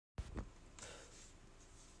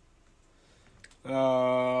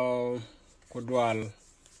Kudwal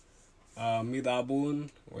midabun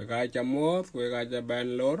wega chamot wega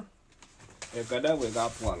ben lor e kada wega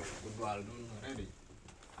pwal kudwal dun ready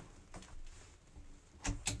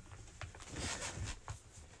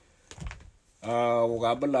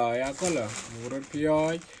wega bala ya kala murut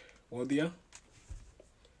piooc odia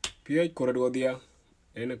piooc kurut odia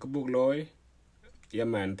ene kubuk loy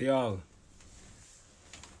yemen tiao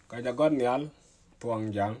kaja god nyal tuang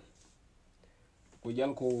jang ku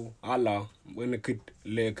jal ku ala wene kit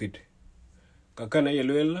le kit kakana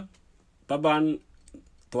yelwel taban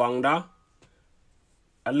tuang da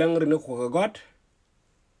aleng rene ku got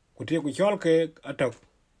ku tie ku chol ke atok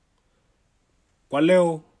kwa leo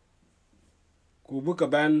ku buka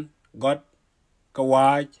ban got ka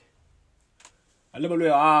waj ale balwe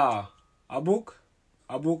abuk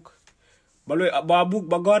balwe abuk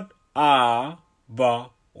bagot ba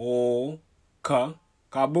o ka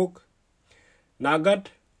kabuk nagat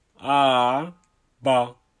ba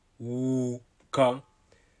u ka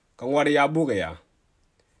kangwari abuk ya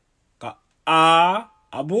ka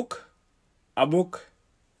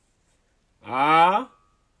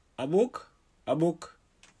abuk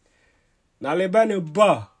nale bane ba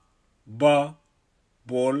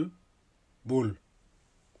bol bul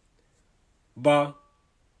ba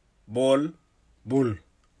bol bul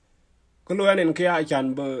kulu anen ke a chan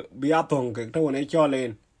bi atong ke to ne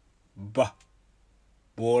cholen ba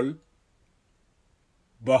bol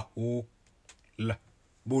ba u la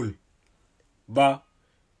bul ba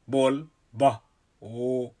bol ba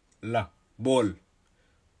o la bol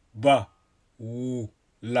ba u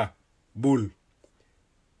la bul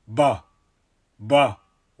ba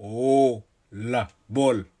o la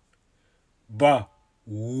bol ba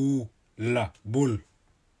u la bul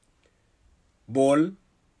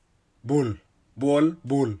bol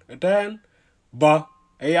bul eten ba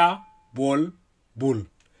ya bol bul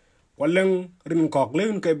waleng rin kok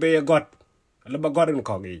leun ke be got la ba got rin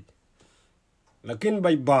kok i lakin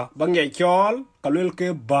bay ba nge chol kalul ke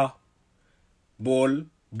ba bol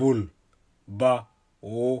bul ba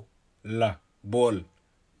o la bol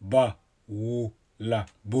ba u la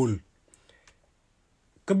bul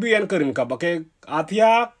kebian kerin ka ba ke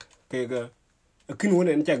atiak ke ga kin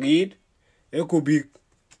wonen chagit e ku bik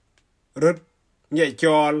rot nge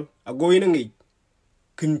chol agoy na ngi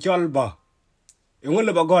kin chol ba e ngol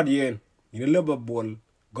ba god yen ni le ba bol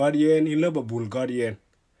god yen ni le ba bul god yen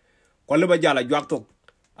ko le ba jala jwak tok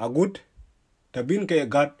agut tabin ke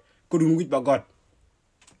gat ko dun wit ba god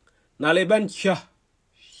na le ban cha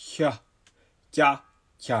chan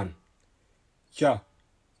cha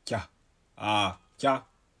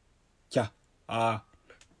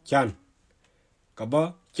chan kaba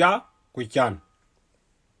cha ku chan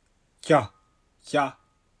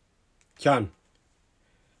chan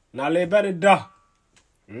na le ban da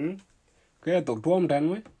ke tok tuom tan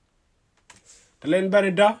we tlen ban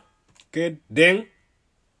da ke deng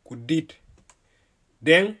ku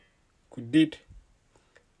dit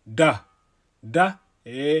da e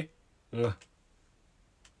nga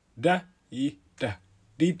da i da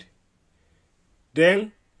dit deng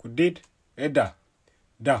ku dit e da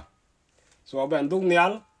so ben dung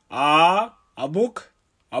nyal abuk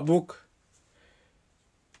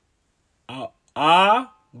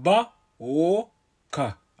ba o ka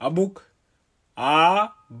abuk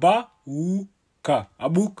ba u ka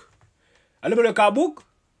abuk ale bole ka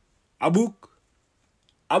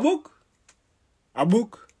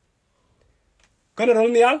abuk kana rol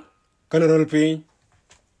nyal kana rol pin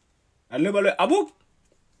ale bole abuk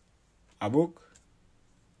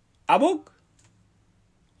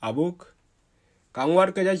kangwar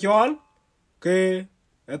ke ja chol ke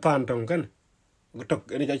etan tong kan tok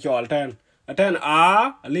ene ja chol ten aten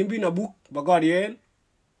alimbi na buk bagod yen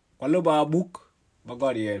kwalo ba buk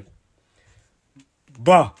bagod yen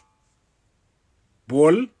ba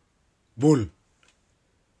bol bul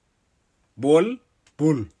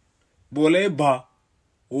bole ba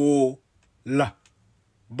o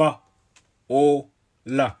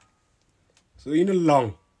la so in long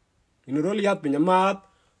in rol yat pinyamat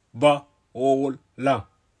ba o la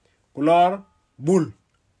kulor bul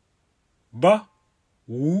ba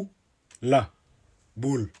u la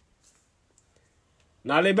bul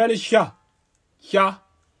na le ben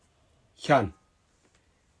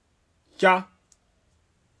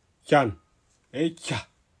chan e cha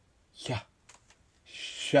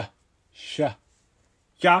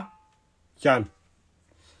chan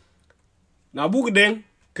na buk deng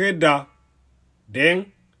ke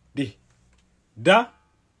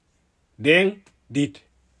deng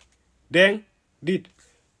dit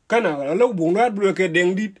kana lo bung rat blu ke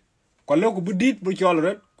deng dit ko lo ku dit bu chol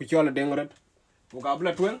rat ku chol deng rat buka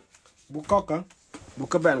bla twen bukoka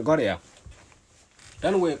buka ben goria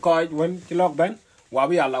dan we koy wen ci lok ben wa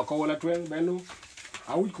bi yalla ko wala twen benu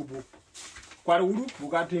awuj ko bu kwar wuru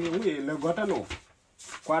buka tin we le gotano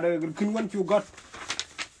kwar kin won ci got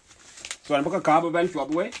so an buka ka ben chop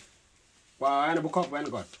we wa an buka ben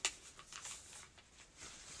got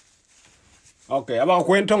okay aba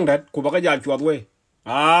kwen tong dat ku baka ja chop we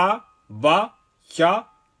a ba cha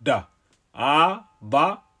da a ba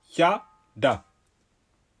cha da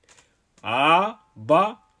a ba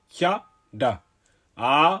cha da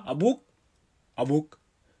a abuk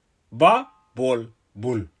ba bol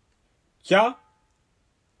bul cha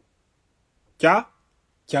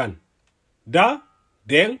chan da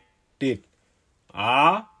deng tit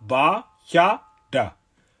a ba cha da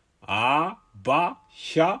a ba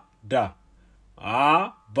cha da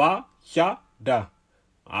a ba cha da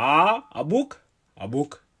a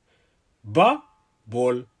abuk ba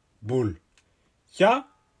bol bul cha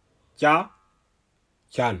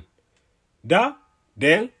chan da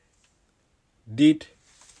deng dit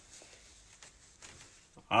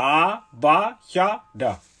a ba cha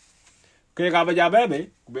da ke ga ba ja bebe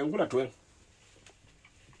ku ben kula twen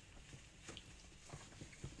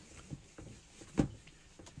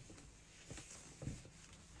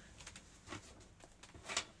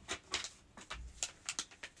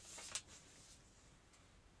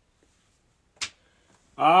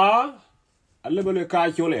a alle bele ka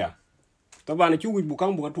chole ya taban chu wi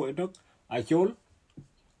bukang bu to tok a chol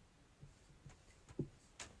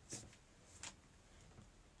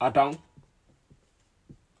atang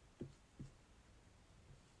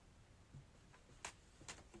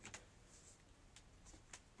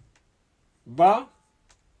ba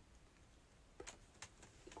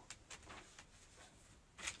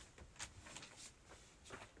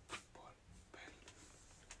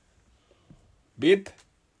bit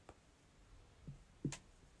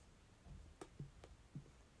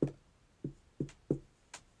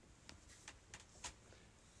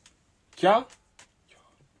cha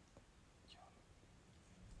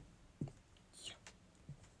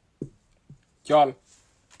chol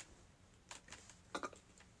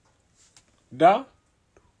da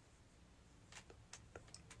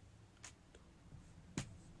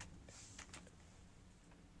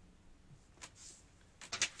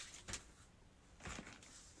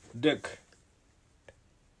dek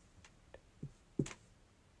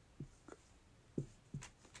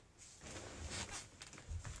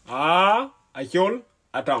a achol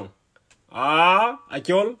atang a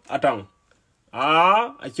achol atang a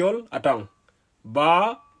achol atang ba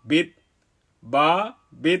bit ba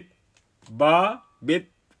bit ba bit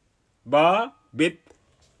ba bit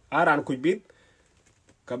aran ku bit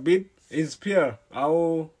ka bit is pure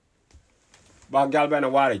au ba gal bena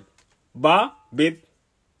wari ba bit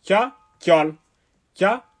cha chol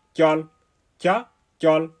cha chol cha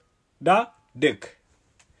chol da dek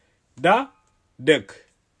da dek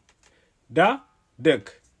da dek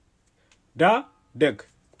da dek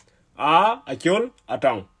a achol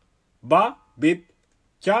atang ba bit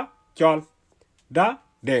cha chol da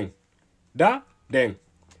deng da deng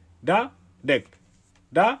da dek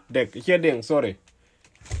da dek che deng sorry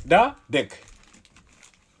da dek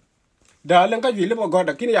da len ka jwi le bo god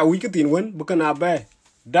kini ya wi ki tin wen bu kana ba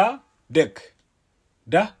da dek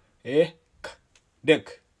da dek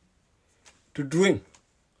to drink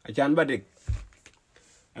a chan ba dek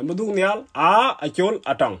am du nyal a achol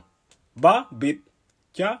atang ba bit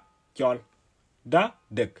cha chol da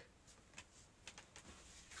dek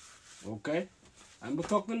okay am bu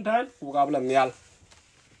tok tin tan ku ga blam nyal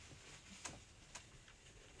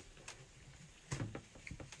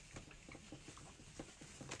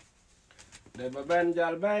de ba ben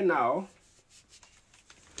jal bay now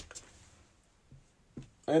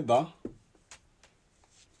eda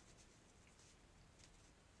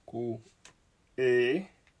ku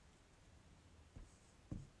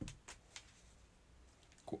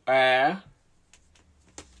ku a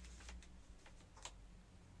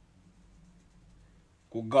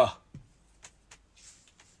ku ga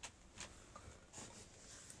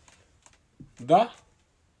da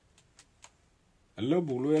allo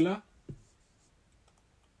buluela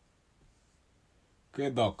ke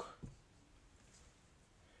dok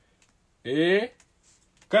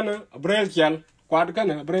kana brel chal kwad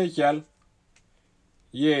kana brel chal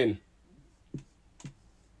yen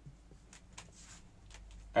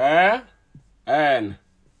an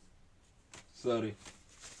sorry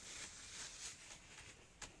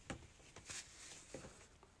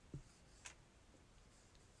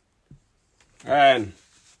an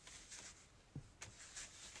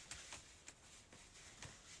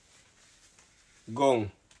gong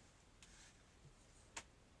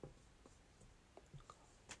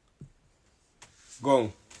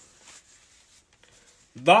gong.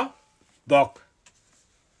 Da, dok.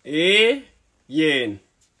 E, yen.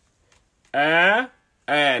 A,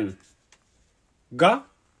 an. Ga,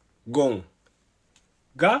 gong.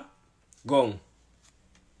 Ga, gong.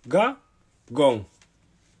 Ga, gong.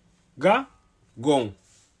 Ga, gong.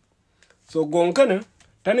 So gong kana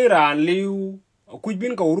tani ran liu kuj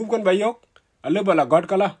bin ka urup kan bayok ale bala god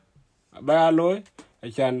kala ba loy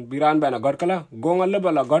achan biran bana god kala gong ale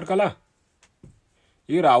bala god kala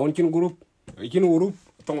ira won chin group chin urup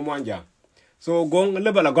tong Muonyjang. So gong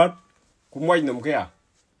ale bala god ku moy num kya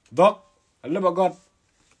dok ale ba god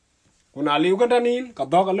kuna liu ka tanin ka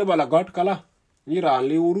dok ale bala god kala ira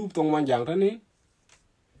liu urup tong Muonyjang tani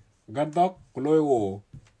gad dok ku loy wo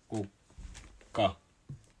ku ka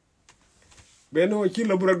beno chi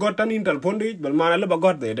lo bura got tanin tal pondi bal mana le ba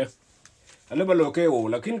got de ale ba lo ke o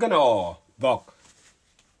lakin kana o dok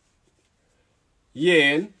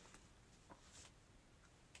yen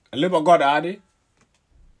ale ba got ade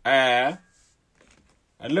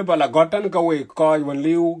ale ba la got tan ka we ko won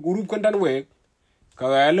liu group kan tan we ka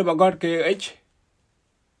ale ba got ke h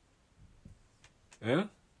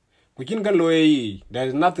ku chin kan lo yi there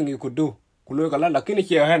is nothing you could do ku lo kala lakin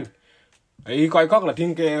che hen ai koi kok la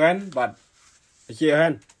tin ke hen but chia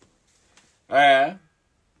hen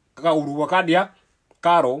ka uru ka dia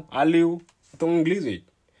karo aliu tong english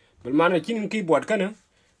bel mana chin keyboard kana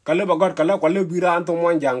kala ba god kala kwale bira an tong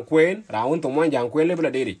Muonyjang kwen raun tong Muonyjang kwen le bla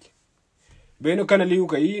derik beno kana liu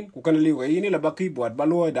ka yin ku kana liu ka yin la ba keyboard ba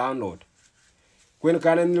lo download kwen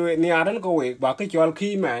kana ni aran ko we ba ka chol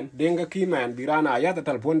keyman denga keyman bira na ya ta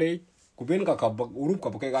telefon de ku ben ka urup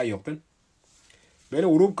ka ga yok ten beno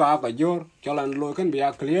urup ka jor cholan lo kan bia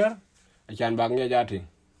clear achan bang nya jati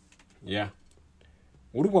ya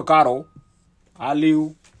urup ko karo aliu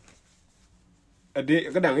ade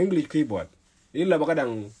kadang english keyboard illa ba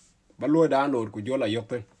kadang ba lo download ku jola yok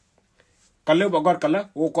ten kale ba got kala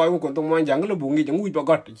o ko ko tong Muonyjang le bungi jangu ba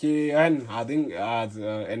got chi an I think as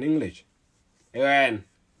in english en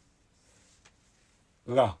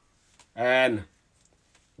la en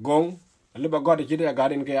gong le ba got chi de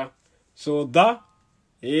garin kya so da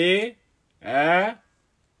e a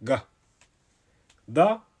ga da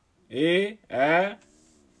e a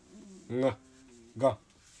nga ga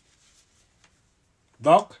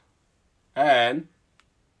dok and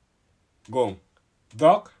gong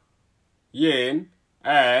dok yen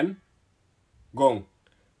and gong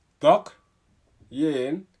dok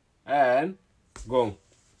yen and gong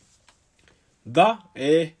da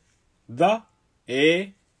e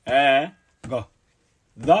a ga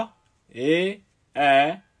da e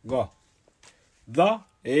a ga da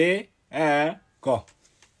e a ga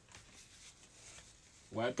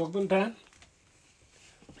wa tok tun tan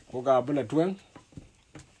ko ga bla tuang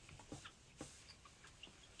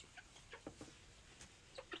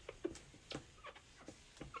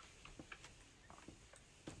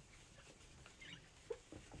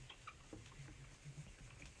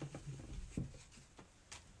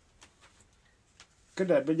cái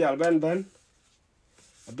đợt bây giờ bên bên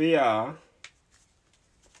bây giờ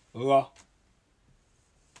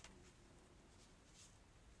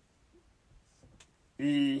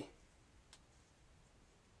i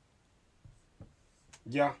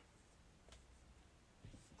ja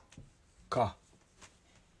ka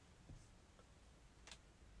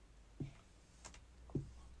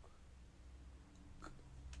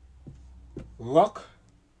rock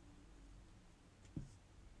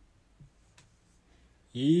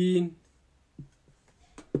in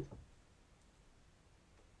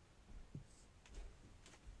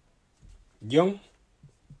Jieng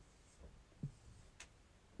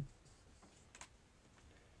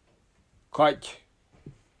coach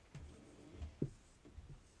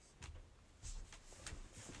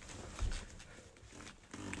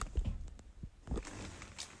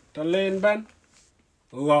ta lên ban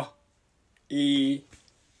i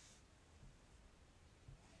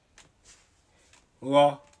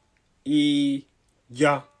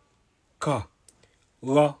ja ka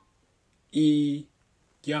i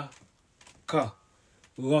ja ka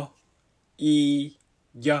i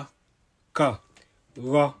ja ka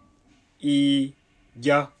i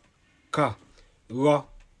ja ka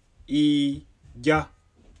i ja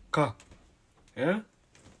ka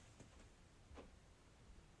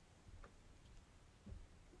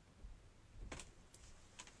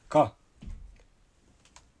ka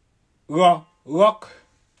rock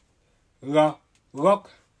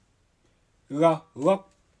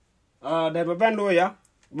để bà ban đôi ya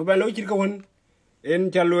bà ban lối chỉ có hơn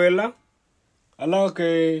en cha lue la ala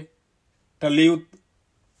ke ta liu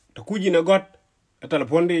ta kuji na got ta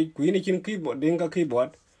telefon de ku ni chin keyboard den ka keyboard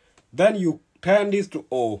then you turn this to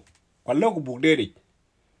O. Kwa lo ku buk dedi.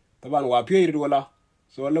 Taban wa pio iri wala.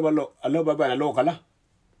 So alo ba bana lo kala.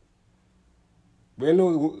 Beno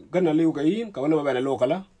gana liu ka yin ka alo ba bana lo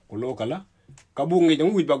kala. Ku lo kala. Ka bungi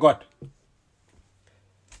jang wuj ba got.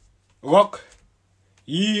 Gok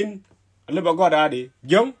yin alo ba got adi.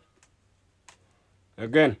 Jong.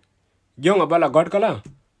 Again. Jong abala got kala.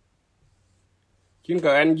 Kin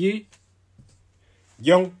ka NG.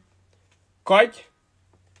 Jong. Koch.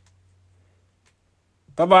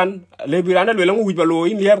 Taban lebi rana lwe lang wuj ba lo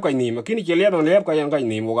in liab ka ni ma kini che liab liab ka yang ka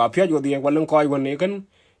ni mo ga pya jo dia kwa lang koi won ne kan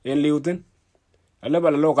en liutin ale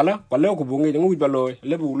ba lo kala kwa lo ku bungi jang wuj ba lo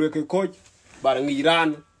le bu le ke coach ba ngi ran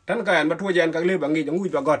tan ka an ba thua jan ka le ba ngi jang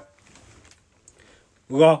wuj ba got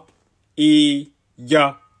go I ja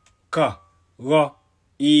ka go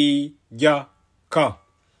I ja ka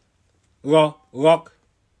go gok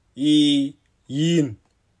I yin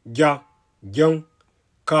ja jong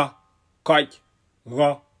ka koch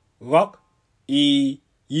go gok I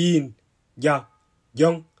yin ja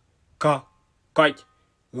jong ka koch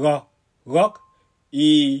go gok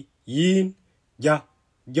I yin ja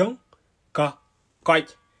jong ka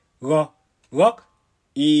koch go gok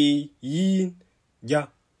I yin ja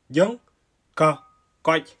jong ka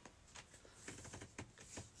koch.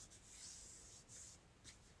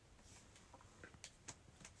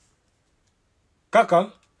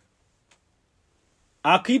 Kaka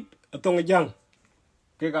akip Muonyjang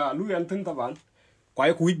ke ga lu yan tin taban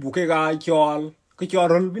kwai kuit bu ke ga chol ke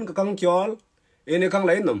chorol bin ka kang chol ene kang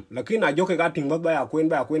lai nom lakin a jo ke ga ting ba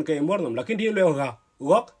kwen ke mor nom lakin tin le ga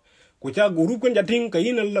wok ku cha guru kun ja ting ka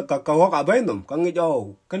in ka ka wok a ba nom ka ngi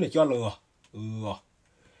jo ka ne chol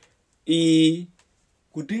I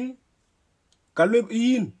ku ting ka le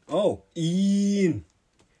in in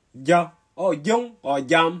ja jong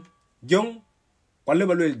jam jong kwa le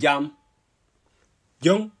ba le jam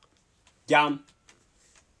jong jam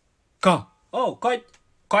ka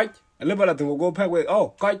koch le ba la tu go pa we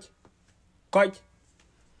koch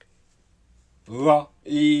go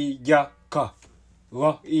I ja ka go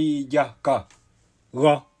I ja ka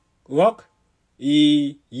go wok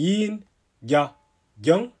I yin ja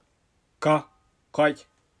jong ka koch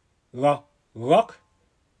go wok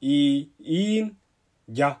I yin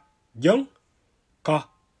ja jong ka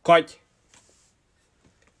koch.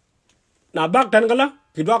 Na bak tan kala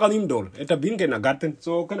kidwa ka nim dol eta bin ke na gaten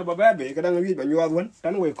so kana baba be kada ngi ba nyuwa won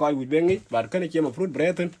tan we koy wi bengi bar kana chema fruit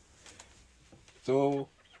breten so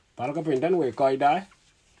par ka pen tan we koy dai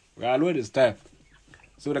ga lo de step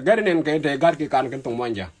so the garden ke te gar ke kan kan tong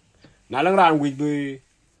Muonyjang na lang ran wi be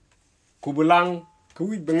ku bulang ku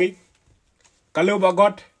wi bengi kalo ba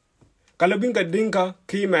got kalo bin ka dinka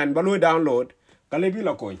keyman ba lo download kalo bi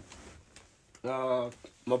la koy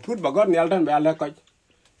ma fruit ba got ni altan be ala koy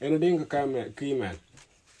eno dinga keyman.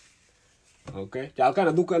 Okay, chal kan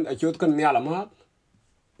adukan achot kan nyala ma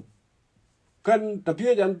kan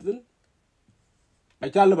tapie jan tin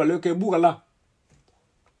achal ba le ke bugala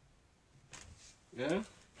yeah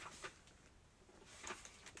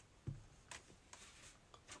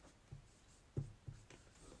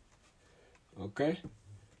okay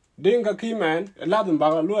dinga keyman ladum ba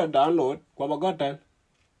lu download kwa ba gotan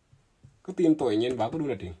ko tin to nyen ba ko du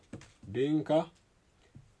na tin dinga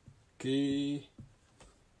keyman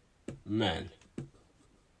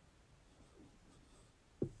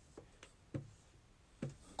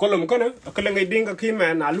kolom kana akala ngai dinga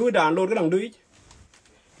keyman na lu download ka dang duit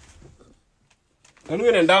lu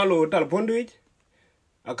ne download tal pon duit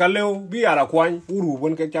akale bi ala kwan uru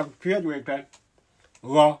bon ke chak pye we tan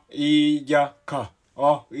go I ja ka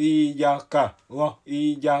I ja ka go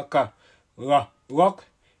I ja ka go gok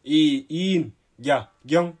I yin ja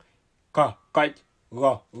jong ka koch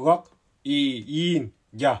go gok I yin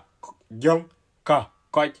ja jong ka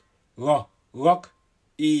koch go gok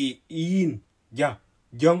I yin ja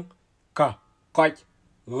jong ka koch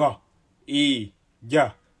go I ja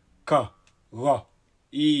ka go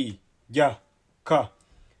I ja ka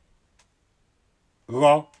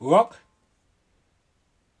go gok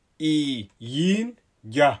I yin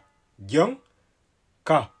ja jong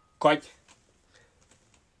ka koch.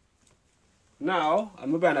 Now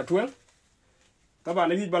I'm about to 12 taba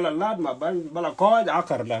na bala lad ma bala ko ja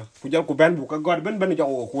kar la ku jal ku ben bu ka god ben jo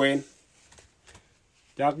ko kwen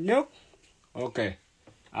jak yok okay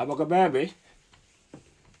aba ka baby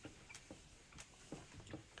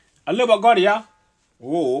allo ba god ya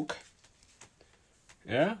wok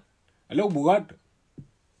yeah allo bu god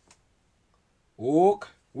wok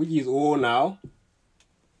which is O now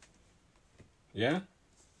yeah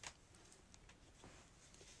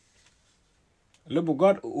allo bu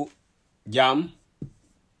god jam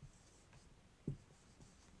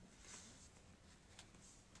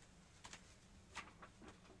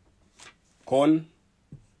Con.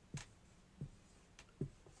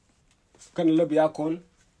 Kan le bia con.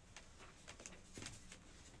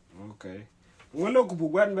 Okay. Ngolo ku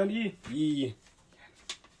bugwan ben yi.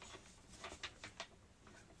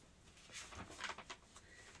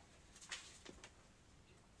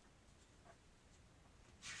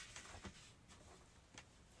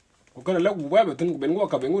 Ko kan le ku bugwa betin ben go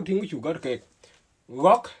ka ben go tingu chu gar ke.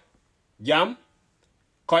 Gok jam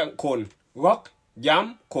con. Gok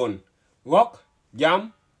jam con. Gok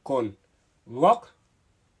jam con. Gok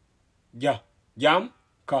ja jam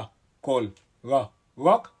ka con.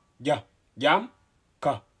 Gok ja jam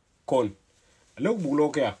ka con. Lo bu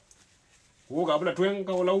lo ke. Wo ga bla twen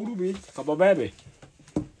ka la urubi ka ba bebe.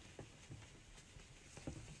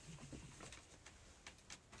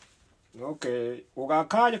 Okay, wo ga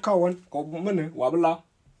ka ja ka won ko mene wa bla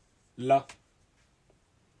la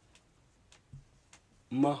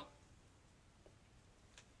ma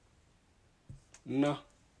na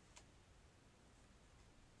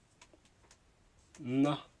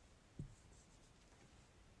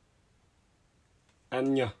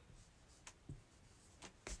anya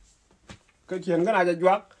cái chuyện cái này cho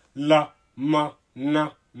chuột là ma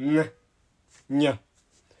na ne nya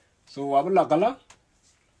so wa bla kala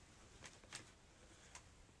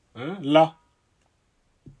la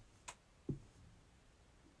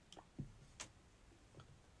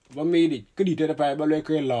ba mi đi cái đi tới phải ba lôi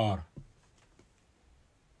cái lor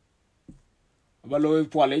ba lôi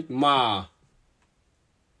po lấy ma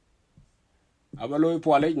ba lôi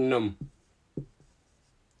po lấy nằm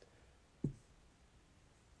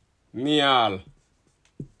mial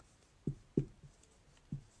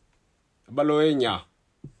ba lôi nhà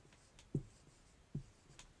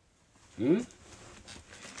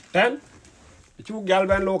ten chú gal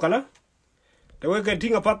ben lo kala te we ke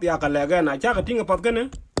tinga pat ya kala ga na cha ka tinga pat kana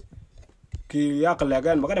ki ya kala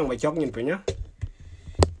ga ma ka dang ba chok nyin pinya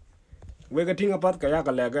we ke tinga pat ka ya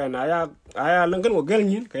kala ga na ya lang kan go gel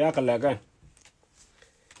nyin ka ya kala ga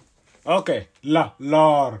okay la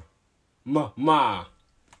lor ma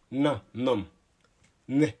na nom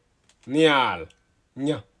ne nial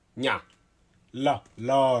nya la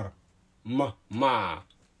lor ma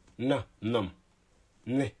na nom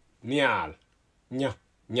ne nial nya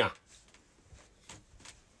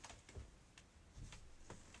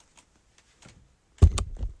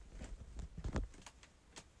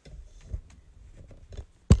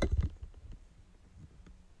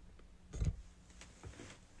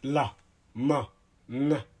la ma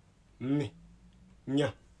na ni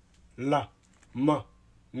nya la ma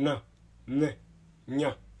na ne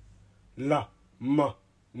nya la ma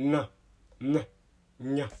na ne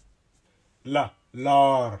nya la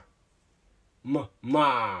lor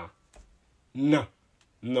ma na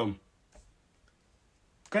nom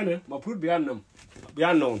kana ma put beyond nom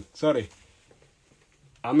beyond known sorry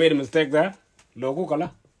I made a mistake there logo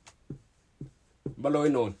kala baloy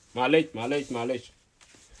known malech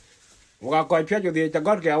wa coi phết cho thì chắc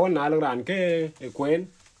gót kéo na lăng đàn cái quên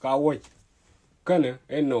cao quay cái này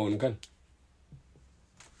em nồn cần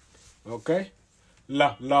ok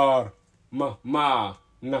la lor ma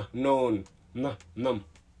na nồn na nằm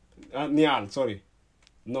nial sorry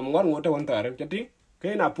nằm ngót ngót tao tờ em chắc tí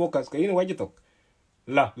cái nào focus cái nó quay tiếp tục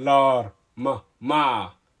la lor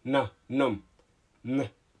ma na nằm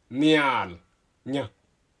nial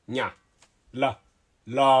nya la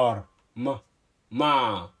lor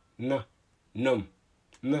ma na num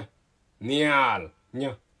ne nial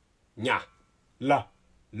nya la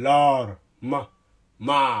lor ma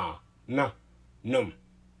na num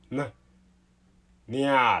ne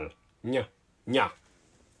nial nya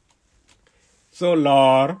so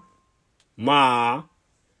lor ma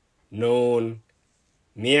non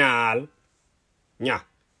nial nya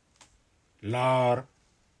lor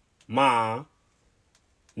ma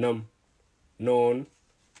num non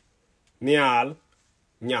nial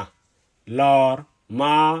nya lor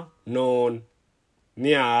ma non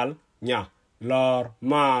nial nya lor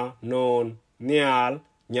ma non nial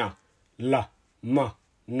nya la ma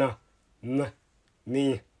na ne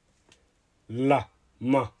ni la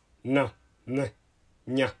ma na ne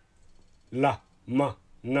nya la ma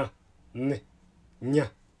na ne nya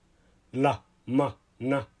la ma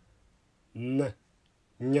na ne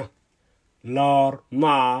nya lor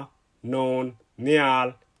ma non nial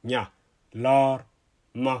nya lor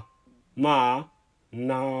ma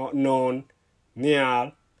na non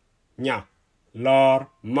nial nya lor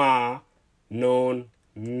ma non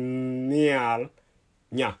nial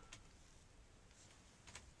nya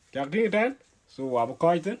chắc đi đến số vào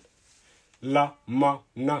coi tên la ma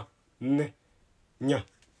na ne nya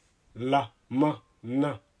la ma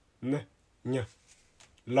na ne nya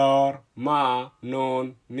lor, ma,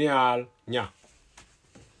 non, nial, nya.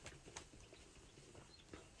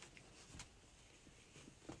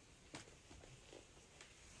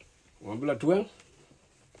 Wabla tuang.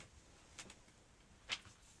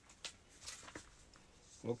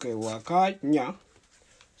 Okay, wakai nya.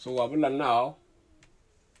 So wabla now.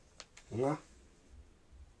 Nga.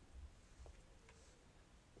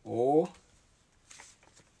 O.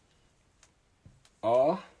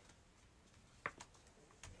 A.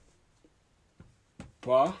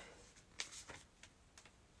 Pa.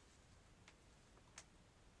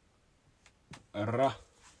 Ra.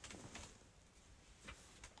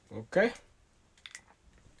 Okay.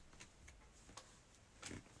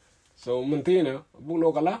 So mentina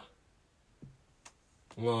bulo kala.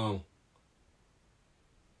 Ngang.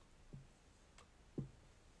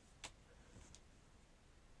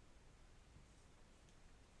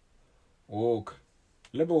 Ok.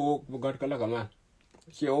 Lebo ok bugat kala kaman.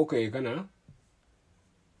 Si okay kana.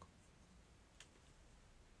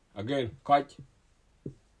 Again, catch.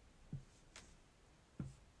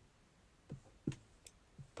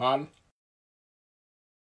 Pal.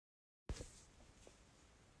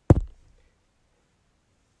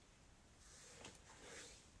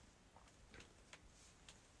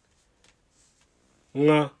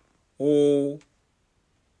 Nga. O.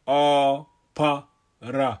 A. Pa.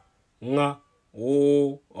 Ra. Nga.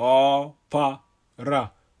 O. A. Pa. Ra.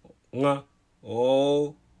 Nga.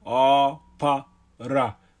 O. A. Pa. Ra.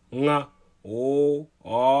 Nga. O.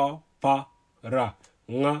 A. Pa. Ra.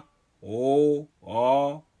 Nga. O.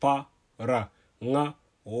 A. Pa. Ra. Nga.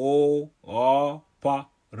 O. A. Pa.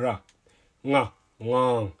 Ra. Nga.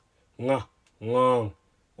 Ngang. Nga. Ngang.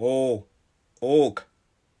 O. Ok.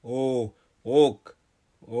 O. Ok.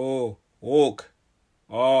 O. Ok.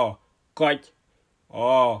 O. Cách.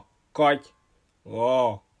 O. Cách.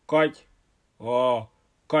 O. Cách. O.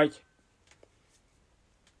 Cách.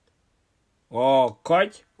 O.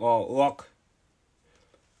 Cách. O. Ok.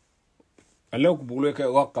 Alo kubule ke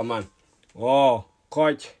ok kaman. O.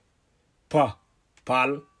 Cách. Pa.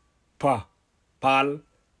 Pal. Pa. Pal.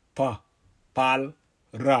 Pa. Pal.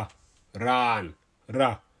 Ra. Ran.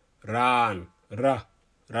 Ra. Ran. Ra.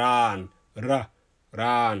 Ran. Ra.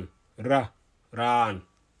 Ran. Ra. Ran.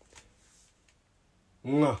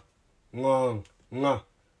 Nga. Ngang. Nga.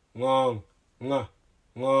 Ngang. Nga.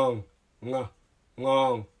 Ngang. Nga.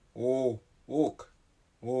 Ngang. O. Ok.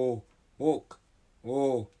 O. Ok.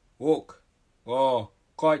 O. Ok. O.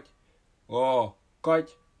 Cách. O. Cách.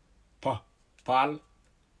 Pa. Pal.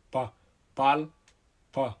 Pa. Pal.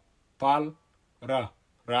 Pa. Pal. Ra.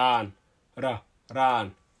 Ran. Ra.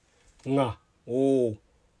 Ran. Nga. O.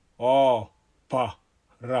 A. Pa.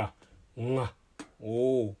 Ra. Nga.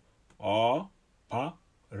 O. A. Pa.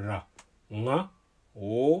 Ra. Nga.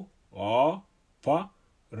 O. A. Pa.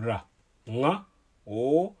 Ra. Nga.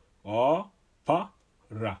 O. A. Pa.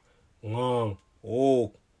 Ra. Ngang.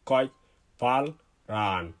 O. Cách. Pal.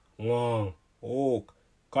 Ran. Ngang. O.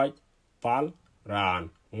 Cách. Pal. Ran.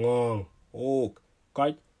 Ngang. O.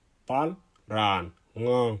 Cách. Pal. Ran.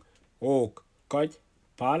 Ngang. O. Cách.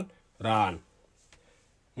 Pal. Ran.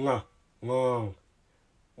 Nga. Ngang.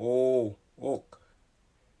 O. Ok.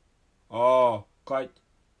 A. Cách.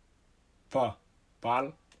 Pa.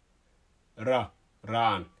 Pal. Ra.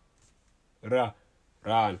 Ran. Ra.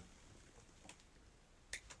 Ran.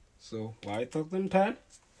 So, why talk them ten?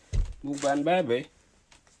 Book ban baby.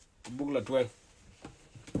 Book la twelve.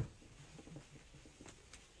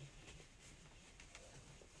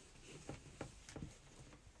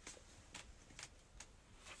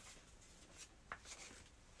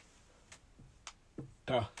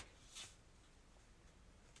 Ta.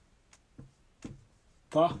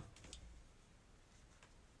 Pa.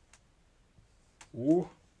 U.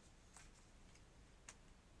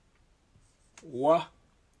 Wa.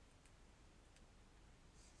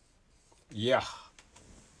 Yeah.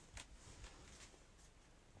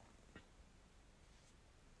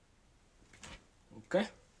 Okay.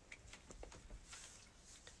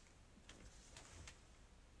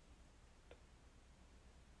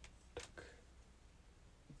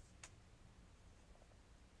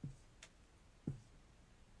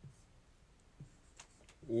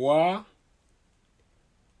 Wa.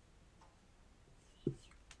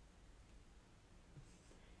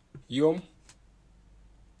 Yum.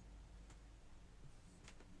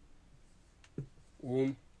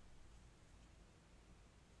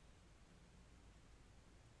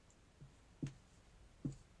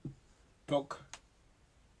 Tok.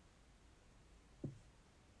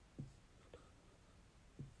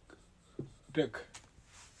 Tek.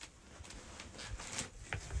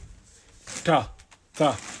 Ta.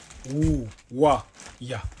 Ta. U. Wa.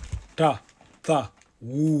 ya. Ta, tha,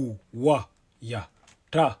 wu, wa, ya.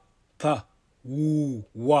 Ta, tha, wu,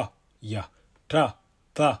 wa, ya. Ta,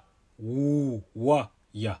 tha, wu, wa,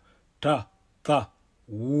 ya. Ta, tha,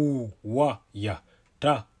 wu, wa, ya.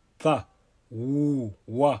 Ta, tha, wu,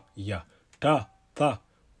 wa, ya. Ta, tha,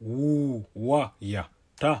 wu, wa, ya.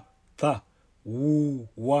 Ta, tha, wu,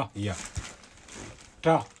 wa, ya.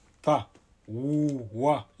 Ta, tha, wu,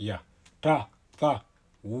 wa, ya. Ta, tha,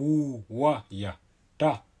 wu, wa, ya.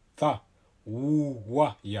 Ta, tha, wu,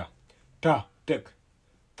 wa, ya. Ta, tek.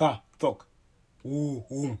 Ta, tok.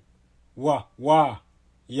 Wu, wa,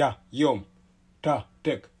 ya, yom. Ta,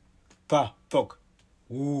 tek. Ta, tok.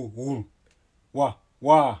 Wu,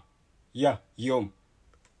 wa, ya, yom.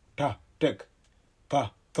 Ta, tek.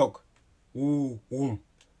 Ta, tok. Wu,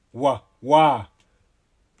 wa,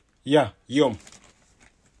 ya, yom.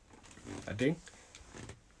 I think.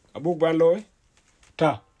 A book ban loy.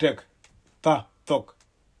 Ta, tek. Ta, tok.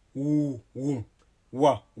 Wu,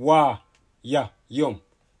 wa, ya, yom.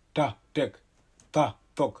 Ta, tek. Ta,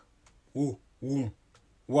 tok. Wu,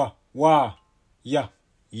 wa, ya,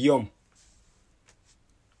 yom.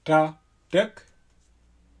 Ta, tek.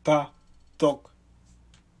 Ta, tok.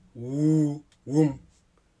 Wu,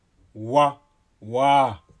 wa,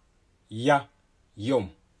 ya, yom.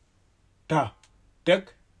 Ta,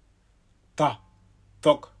 tek. Ta,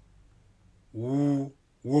 tok. Wu,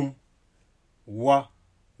 wa,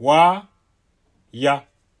 ya,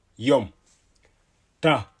 yom.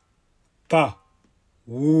 Ta,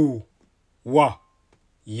 wu, wa,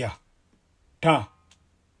 ya. Ta,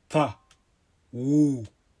 wu,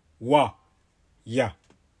 wa, ya.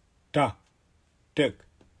 Ta, tek.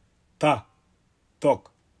 Ta,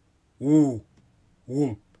 tok. Wu,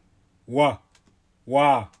 wa,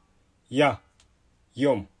 ya,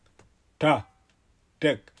 yom. Ta,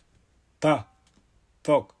 tek. Ta,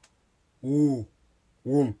 tok. Wu,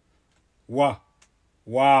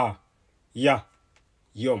 wa, ya,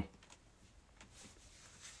 yom.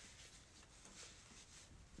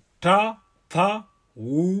 Ta, tha,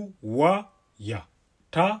 wu, wa, ya.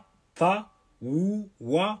 Ta, tha, wu,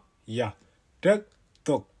 wa, ya. Tek,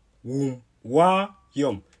 tok. Wu, wa,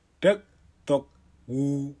 yom. Tek, tok.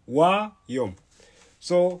 Wu, wa, yom.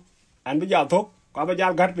 So, anh bây giờ thuốc, có bây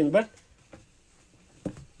giờ gắt mình bất.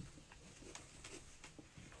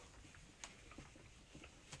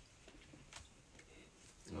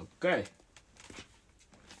 Okay.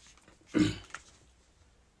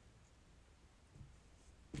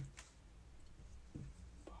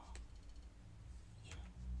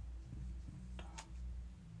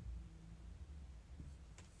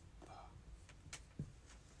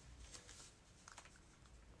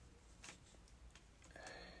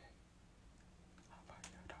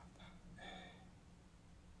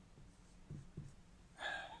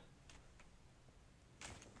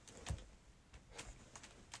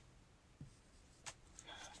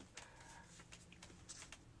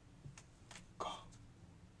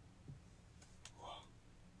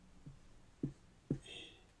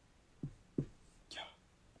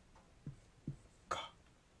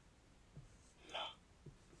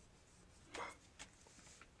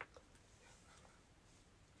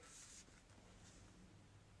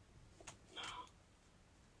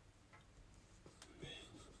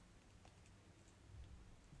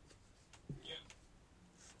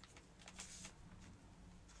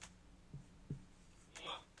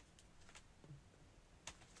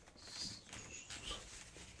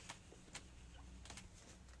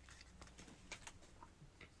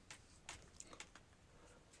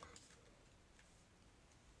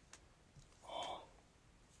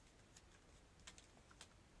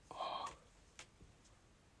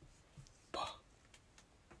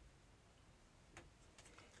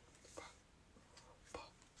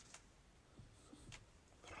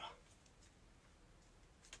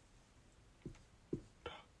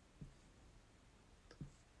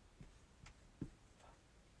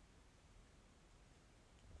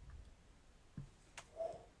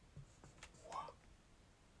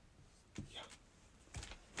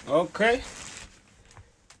 Okay.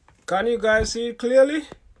 Can you guys see it clearly?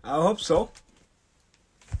 I hope so.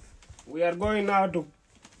 We are going now to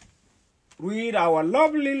read our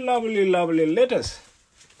lovely letters.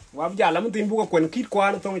 Wab jala mun tin buka kwen kit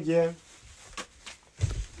kwa na Thong Jieng.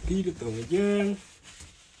 Kit Thong Jieng.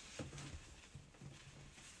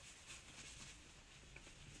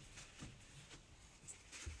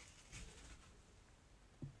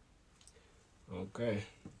 Okay.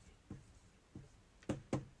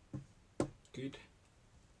 Good.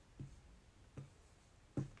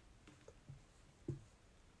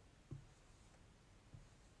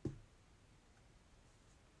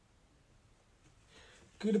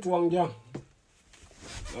 Cứ tuang Jieng.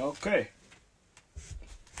 Okay.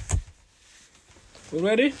 We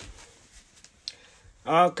ready?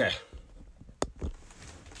 Okay.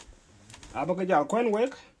 Apa ke jal kwen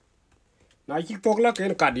wek? Na chik tok la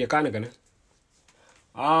ken kad ye kan kana.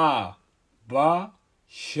 A ba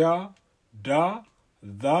sha da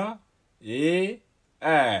da e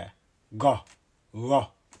ga ga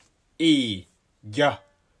I ja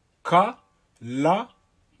ka la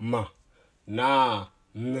ma na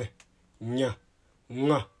n nya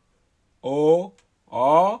nga o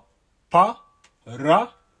pa ra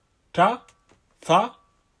ta tha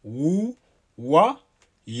wu wa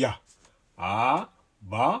ya a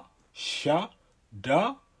ba sha da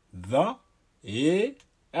da e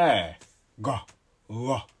ga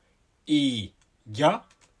ga I ja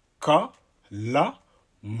ka la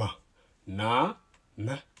ma na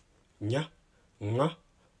nya nga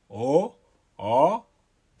o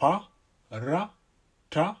pa ra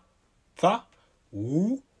ta tha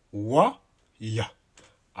wu wa ya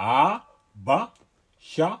a ba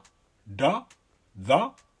sha da da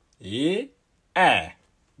e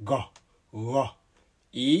ga ga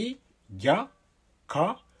I ja ka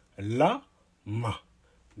la ma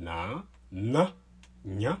na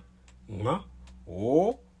nya nga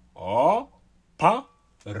o pa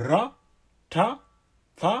ra ta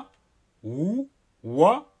tha wu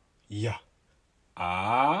wa ya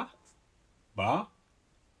a ba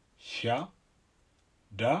sha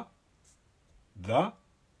da da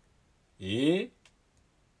e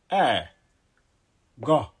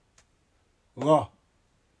ga ga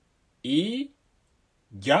I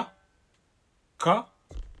ja ka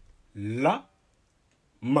la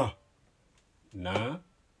ma na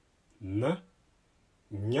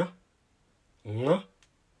nya nga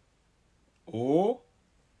o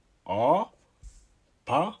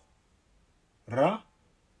pa ra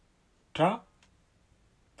ta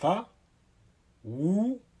tha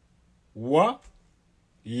wu wa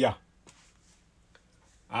ya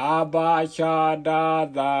a ba sha da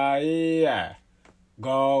da e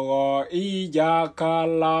ga ga I ja ka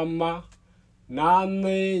la ma na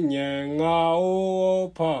nya nga o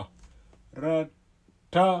pa ra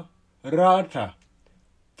ta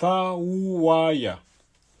tha wu wa ya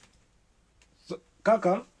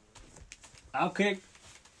kaka ake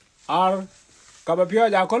ar kaba pio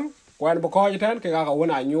jakol kwen bo ko jiten ke ga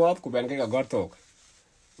wona nyuot ku ben ke ga gortok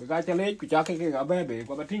we ga chale ku chake ke ga bebe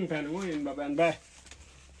ko bating pen ngin ba ben be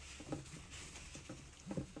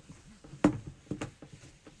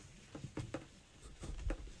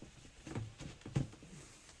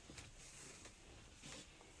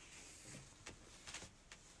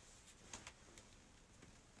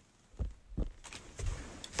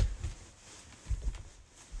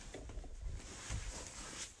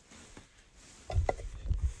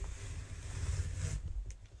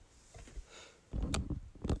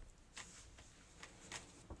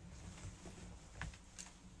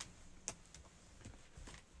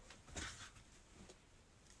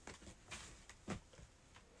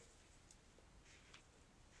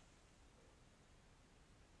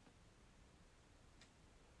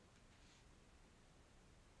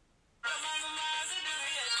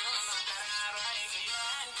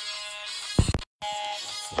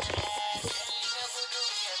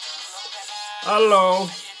Hello,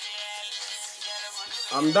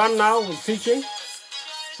 I'm done now with teaching,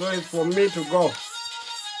 so it's for me to go.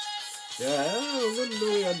 Yeah, good do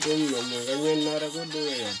ya dum no mo ganyan na ra good do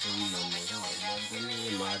ya dum no mo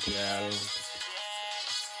ganyan material.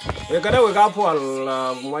 We kada we ga pol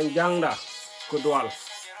Muonyjang da kudwal.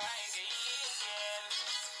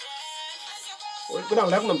 We kuda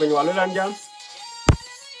lek no penwal lan jam.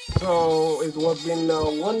 So it was been a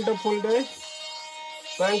wonderful day.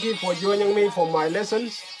 Thank you for joining me for my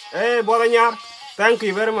lessons. Hey, brother Nyar, thank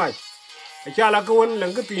you very much. Achala ko won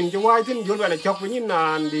lang tin jo wai tin jol bala chok ni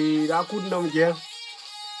nan di da kun nom je.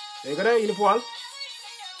 E kada in pol.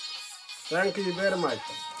 Thank you very much.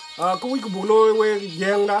 Ko wi ku bu lo we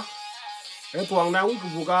Jieng da. E tuang na wi ku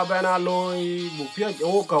bu ga ba na lo bu pye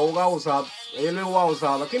o ka o ga o sa e le wa o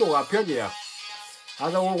sa la kin wa pye ya.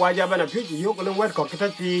 Asa wo wa ja ba na pye yo ko le wet ko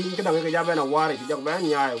kita ti ke dang ke ja ba na wa ri jok ba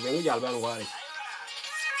nya we ngi jal ba na wa ri.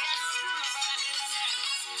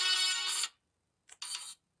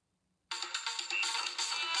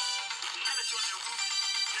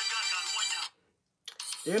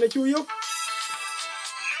 Ene chu yo.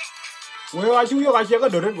 We wa chu yo ga che ga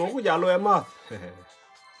do re go ku ja lo e ma.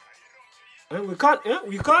 We can't, yeah,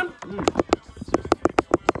 we can't.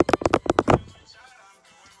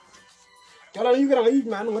 Kalau you kena eat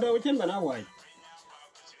man, ngada macam mana awak?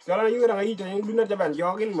 Kalau you kena eat, yang lunar jaban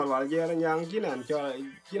jogin malah jalan yang kinan,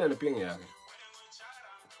 kinan ping ya.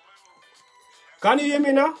 Can you hear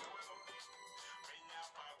me now?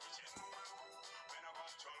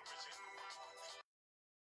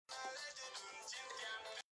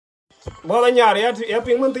 Well, ya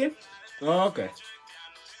ping montin. Okay.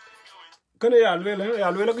 Can ya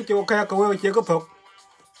lwela ke choka ka we che ko thok.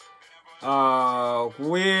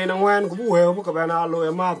 We na wen ku we bu ka bana lo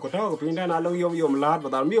e mat ko to ko pin na lo yom lat ba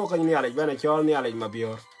dal mi o ka ni ale bana chol ni ale ma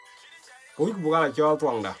bior. Ku bu ga chol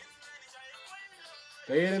Thong da.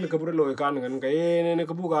 Cái này cái bữa lôi can gần cái này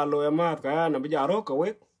cái bữa lôi mà cái nó bây giờ rồi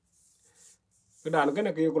cái đàn cái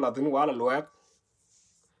này cái là tin quá là lôi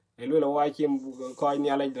cái lôi là quay chim coi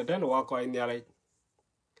nhà này để nó qua coi nhà này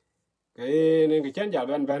cái này cái chân giả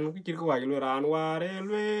bên bên cái chỉ có vài lôi ran qua đấy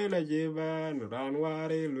lôi là gì bên ran qua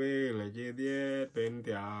đấy lôi là gì đấy bên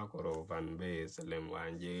tia cổ van bê xem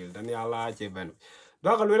quan gì dan nhà la chế bên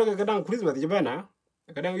đó cái lôi là cái đang Christmas chế bên à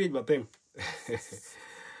cái đang viết bát tem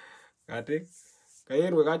cái đấy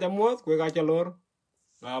cái người ta mua người ta cho lor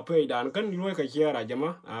pe dan kan lôi cái chia ra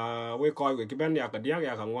jama we coi cái bên ya cái dia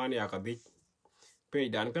ya cái ngoan ya cái đi pe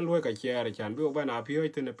dan kan lôi cái chia ra chan bi bên à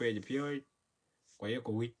Piooc tên là pe Piooc quay cái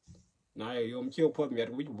quýt này yom chiêu phốt miệt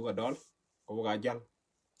quýt buka đón có buka jang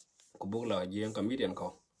có buka là Jieng cái miệt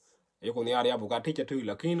ko ấy con nhà buka thích cho thui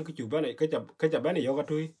là khi cái chủ bên này cái chả bên này vô cái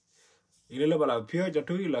thui ile le bala Piooc cho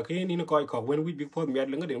thui là khi nó coi có quên quýt big phốt miệt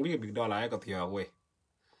lưng cái điểm quýt big đo lại cái thiệt quê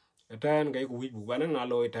tan cái quýt buka nó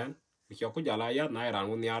ngalo tan cho có giả lại yat này rằng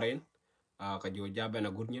con nhà đến cái dù gia bên là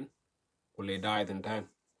good nhân của lệ đại thành tan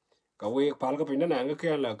cái quê phal cái pin này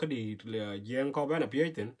cái là cái đi là Jieng có bên là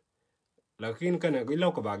Piooc tính là khi cái này cái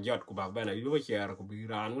lâu của bạc giọt của bạc bên này với share của bị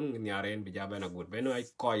ran con nhà đến bị gia bên là good bên này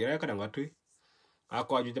coi ra cái đằng cái thứ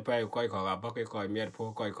coi như phải coi khó gặp cái coi miệt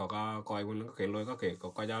phố coi khó coi con cái lôi cái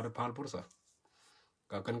coi ra được phal pursa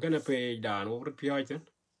cái này về đàn của Piooc chứ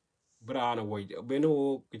bra nó vậy bên nó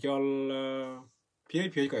cái cho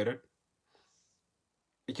Piooc cái đó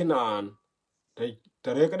cái nan thì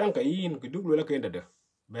tare cái đằng cái in cái đúc là cái đó được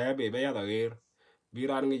bé ya da er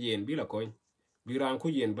biran ngi jen bila coin biran ku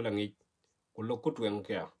jen bela ngi ku lo ku twen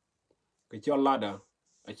kya cái cho lada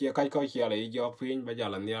a che kai ko chia le jo pin ba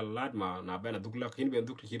jala nya lad ma na bena duk la kin ben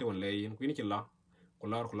duk ti don le yin ku ni chi la ku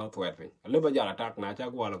la twet pin le ba jala tak na cha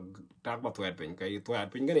gwa la tak ba twet pin kai twet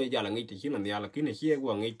pin cái này jala ngi ti chin nya la kin ni chi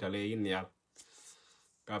gwa ngi ta le yin nya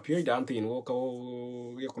ka Piooc dan tin wo ko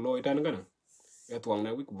ye ku loy tan ga na e twang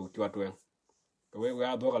na wi ku bu chwa twen cái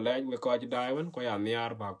we do cái lấy we coi chỉ đai vẫn coi ăn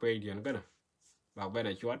niar bạc pe điền cái này bạc bên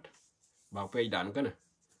này chuột bạc pe đàn cái này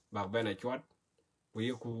bạc bên này chuột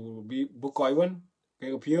we ku bi bu coi vẫn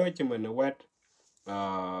cái Piooc chỉ mình wet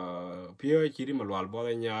Piooc chỉ đi mà loal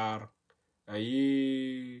bao nhiêu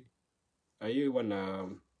ấyวัน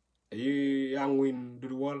ấy ang win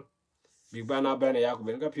du wall bị bana bên này aku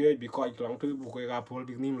bên cái Piooc bị coi lòng thứ bu coi gặp phol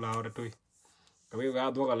bị nim lao đó thôi cái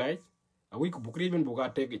we do cái lấy we ku bu kri bên bu cái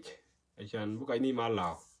take it chan bu kai ni ma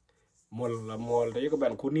lao mol đấy các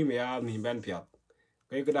bạn kun ni mea ni ben piat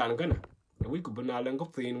cái đàn cái này wi ku bana len gốc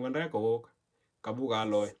tin wan ra ko ka bu ga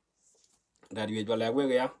loy da di ba la we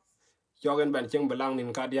ga cho gen ben cheng belang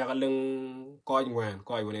nin ka dia ka leng coi ngwan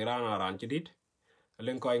coi wan ra na ran chi dit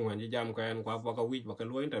leng coi ngwan ji jam kan kwa ba ka wi ba ka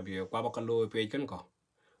loy interview kwa ba ka loy pe kan ko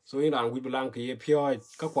so in ran wi belang ki Piooc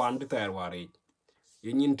ka kwan de ter wa ri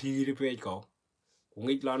yin yin ti ri pe ko ku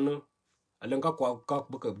ngi lan no leng ka kwa ka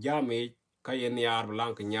bu ka ja me cái yen yar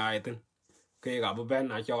blanc nhai tin cái gặp bên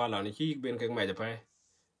ai cho là nó chỉ bên cái mày phải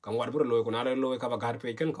còn qua bữa lôi của nó lôi các bạn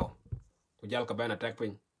phải cân cổ của giao các bên attack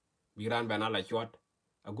pin bị ran bên lại chót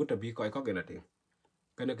a good bị coi có cái này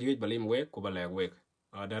cái này cái balim wek của balè wek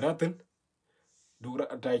đã ra tin đủ ra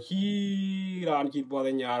tại chi ran chỉ bao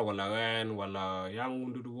nhiêu nhar hoặc là gan hoặc là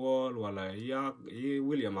yang du wall hoặc là yak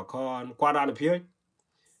William Mathon qua ran Piooc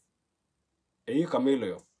ấy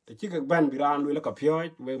Camilo thì chỉ cái bên bị ran lui là cái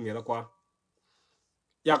Piooc với mình là qua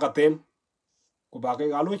ya ka tem ku ba ke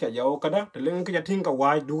galu cha yo kada te len ke jatin ka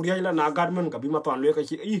wai duriya la na gadman ka bi Mathon le ka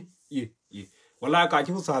chi i wala ka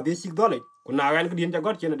chi sa de sik dole ku na gan ke din ja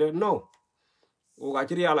god chen de no o ga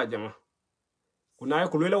chi ya la jama ku na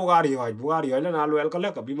ku le o ga ri ha bu ga ri la na le ka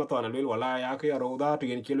le ka bi Mathon le wala ya ke ro da to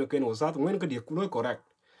yen chi le ken o sa nguen ka di ku lo correct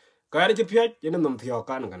ka ri chi Piooc yen nam thio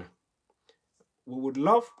kan kana we would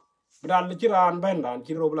love bran le chi ran ben ran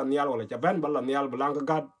chi ro bla nyal wala cha ben bla nyal blang ka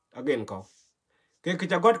gad again ko cái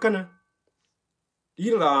cha god kana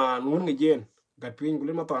ira nun ngi jen gat pin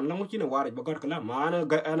gulen Mathon la ngi na wari ba god kala mana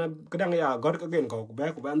ana kadang ya god ka gen ko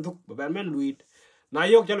ba ku ban duk ba men luit na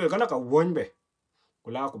yok chalo kala ka won be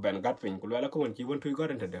kula ku ben gat pin kula la ko won chi won tu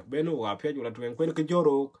god ente de beno wa pye ju la tuen kwen ke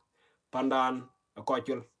joro pandan ko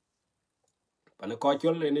chul pan ko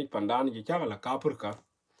chul ni pandan ji cha la ka pur ka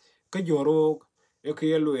ke joro e ke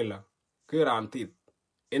luela ke ran tit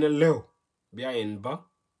ene lew bia in ba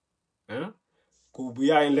ku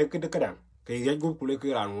bia in le ke de kadang ke ye gu ku le ke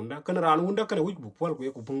ran unda kan ran unda kan wi bu pol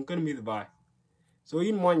ku pung kan mi ba so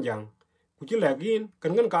in Muonyjang ku chi le gin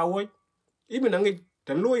kan ngan ka wo ibi nang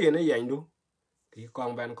tan lo ye ne yan du ki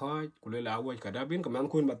kong ban ko ku le la wo ka da bin ka man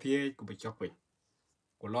kun ba tie ku be chok pe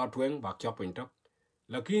ku lo twen ba chok pe tok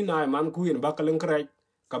laki na man ku yin ba ka len krai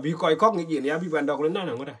ka bi ko kok ni yin ya bi ban dok le na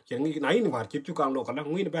ngoda chen ni na in war chip chu kang lo ka la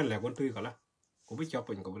ngui ban le kon tu ka la ku bi chok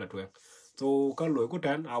pe ku la twen so ka lo ku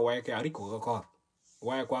tan a wa ke ari ko ko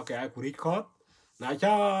wa kwa ke ai ku ri ko na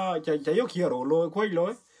cha yo ki ro lo ko lo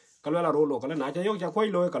ka lo la ro lo ka la na cha yo cha ko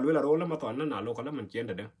lo ka lo la ro la ma ton na lo ka la man chen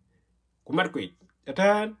de ku mat ku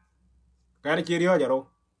tan cái này chia đi rồi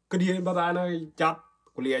cái đi bắt đầu nó chặt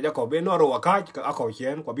của lìa cho cậu bên nó rồi cái cậu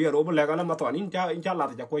chiến của bia rồi bên này cái mà toàn in cha là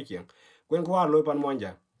cho quay chiến quên qua lôi pan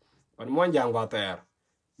Muonyjang vào tè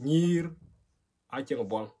nhir ai chừng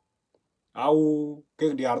bông au cái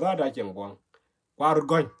điều đó đã chừng bông qua rồi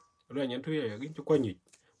coi rồi nhận thuê cái cho quay nhỉ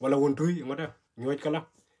hoặc là quên thuê mà đó nhoi cái lắm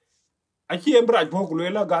ai chi em bạch phố của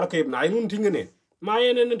lưỡi là gà kẹp này luôn thinh cái này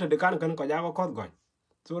mai nên thật được can có giá có cót gọi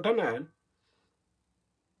số tháng này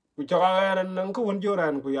ku cho nang ku won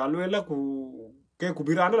joran ku ya lela ku ke ku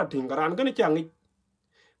birana la tingaran kan changi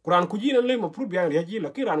kuran ku jina le ma fruit biya ya ji la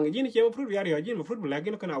kiran ngi jini che ma fruit biya ya ji ma fruit bla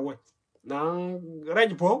gina kana wa nang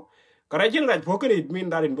rej po kara jin rej po kan min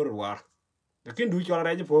darin bor war lakin du cho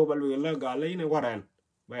rej po ba lela ga le ne waran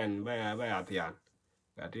ba atian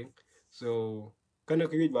gating so kana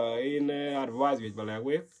ku ba in advice with ba la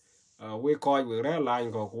we koy we ra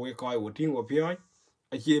line ko we koy wo ting wo pyo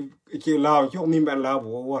chi lao chok nim ban lao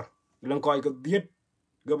bo war lang coi cái diet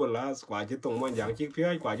cái bờ lá quả chứ tùng Muonyjang chiếc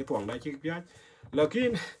phía quả chứ tuồng đây chiếc phía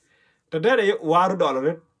lakin ta đây đấy waru dollar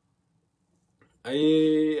đấy ai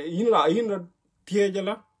in là thiê cho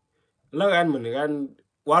là anh mình anh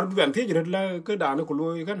waru biển thiê rồi là cái đàn nó của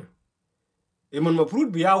lôi cái em mình mà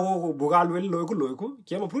fruit bia ô bugal wel lôi ko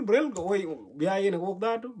chứ mà fruit brel ôi bia ini ko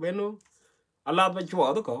da tu beno alat ba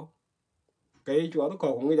chua to ko cái chua to ko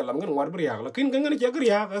ngi jalam kan war bria lakin kan che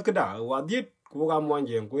kriya cái da wa diet cô ga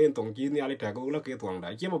Muonyjang cô en tong chi ni ali ta ko la ke tuang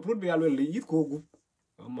da che ma fruit bia le li ko gu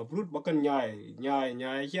ma fruit ba kan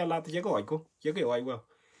nhai che la te ko ko che ke oi wa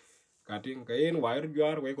ka tin ke en wa ru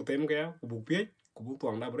jar we ko tem ke ku bu pie ku bu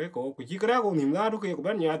tuang da bre ko ku chi kra ko nim da du ke ko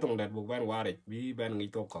ban nhai tong da bu ban wa re bi ban ngi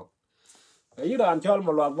to ko ai ran chol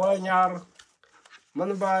ma lot bo nyar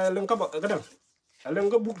man ba leng ka ba ka dang leng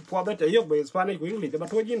ka bu po da te yok be Spanish ku English ba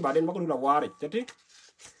to jin ba den ba ko du la wa re che ti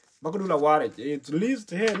ba ko du la wa re it's least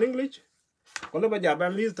here in English có lúc bây giờ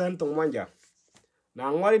bạn list tên tùng Muonyjang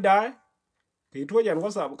nàng ngoài đái thì thua dàn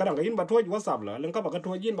WhatsApp cái đằng cái in bà thua WhatsApp là lần các bạn cái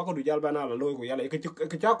thua in bà có đủ giao bạn nào là lôi của gia lại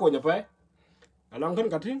cái cháu của nhập về lòng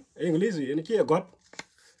cái gì English gì nó chia gót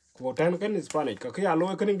của tên cái Spanish cái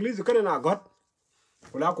lôi cái English cái nào gót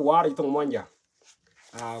của lá của ai tùng Muonyjang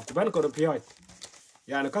của bạn có được Piooc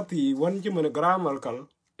ya nó cái thì vẫn chứ mình grammar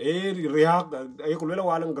cái react của lấy là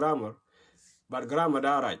walang grammar but grammar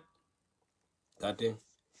đã right cái tiếng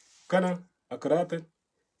cái này akraten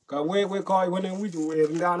ka we koy wonen wi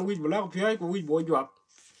ndan wi bla Piooc ko wi bo jwak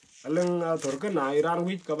aleng tor ka na iran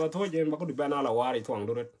wi ka ba to jen ba ko di bana la wari twang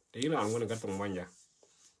duret ti na ngon ka tong Muonyjang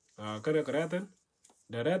ka akraten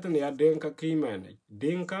the raten ya denka key man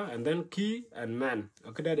denka and then key and man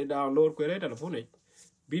akada de download ko re telephone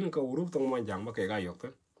bin ka urup tong Muonyjang ba ke ga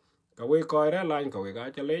yok ka we koy ra line ka we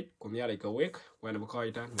ga chale kum ya le ka we wen ba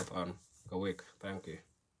koy tan Mathon ka we thank you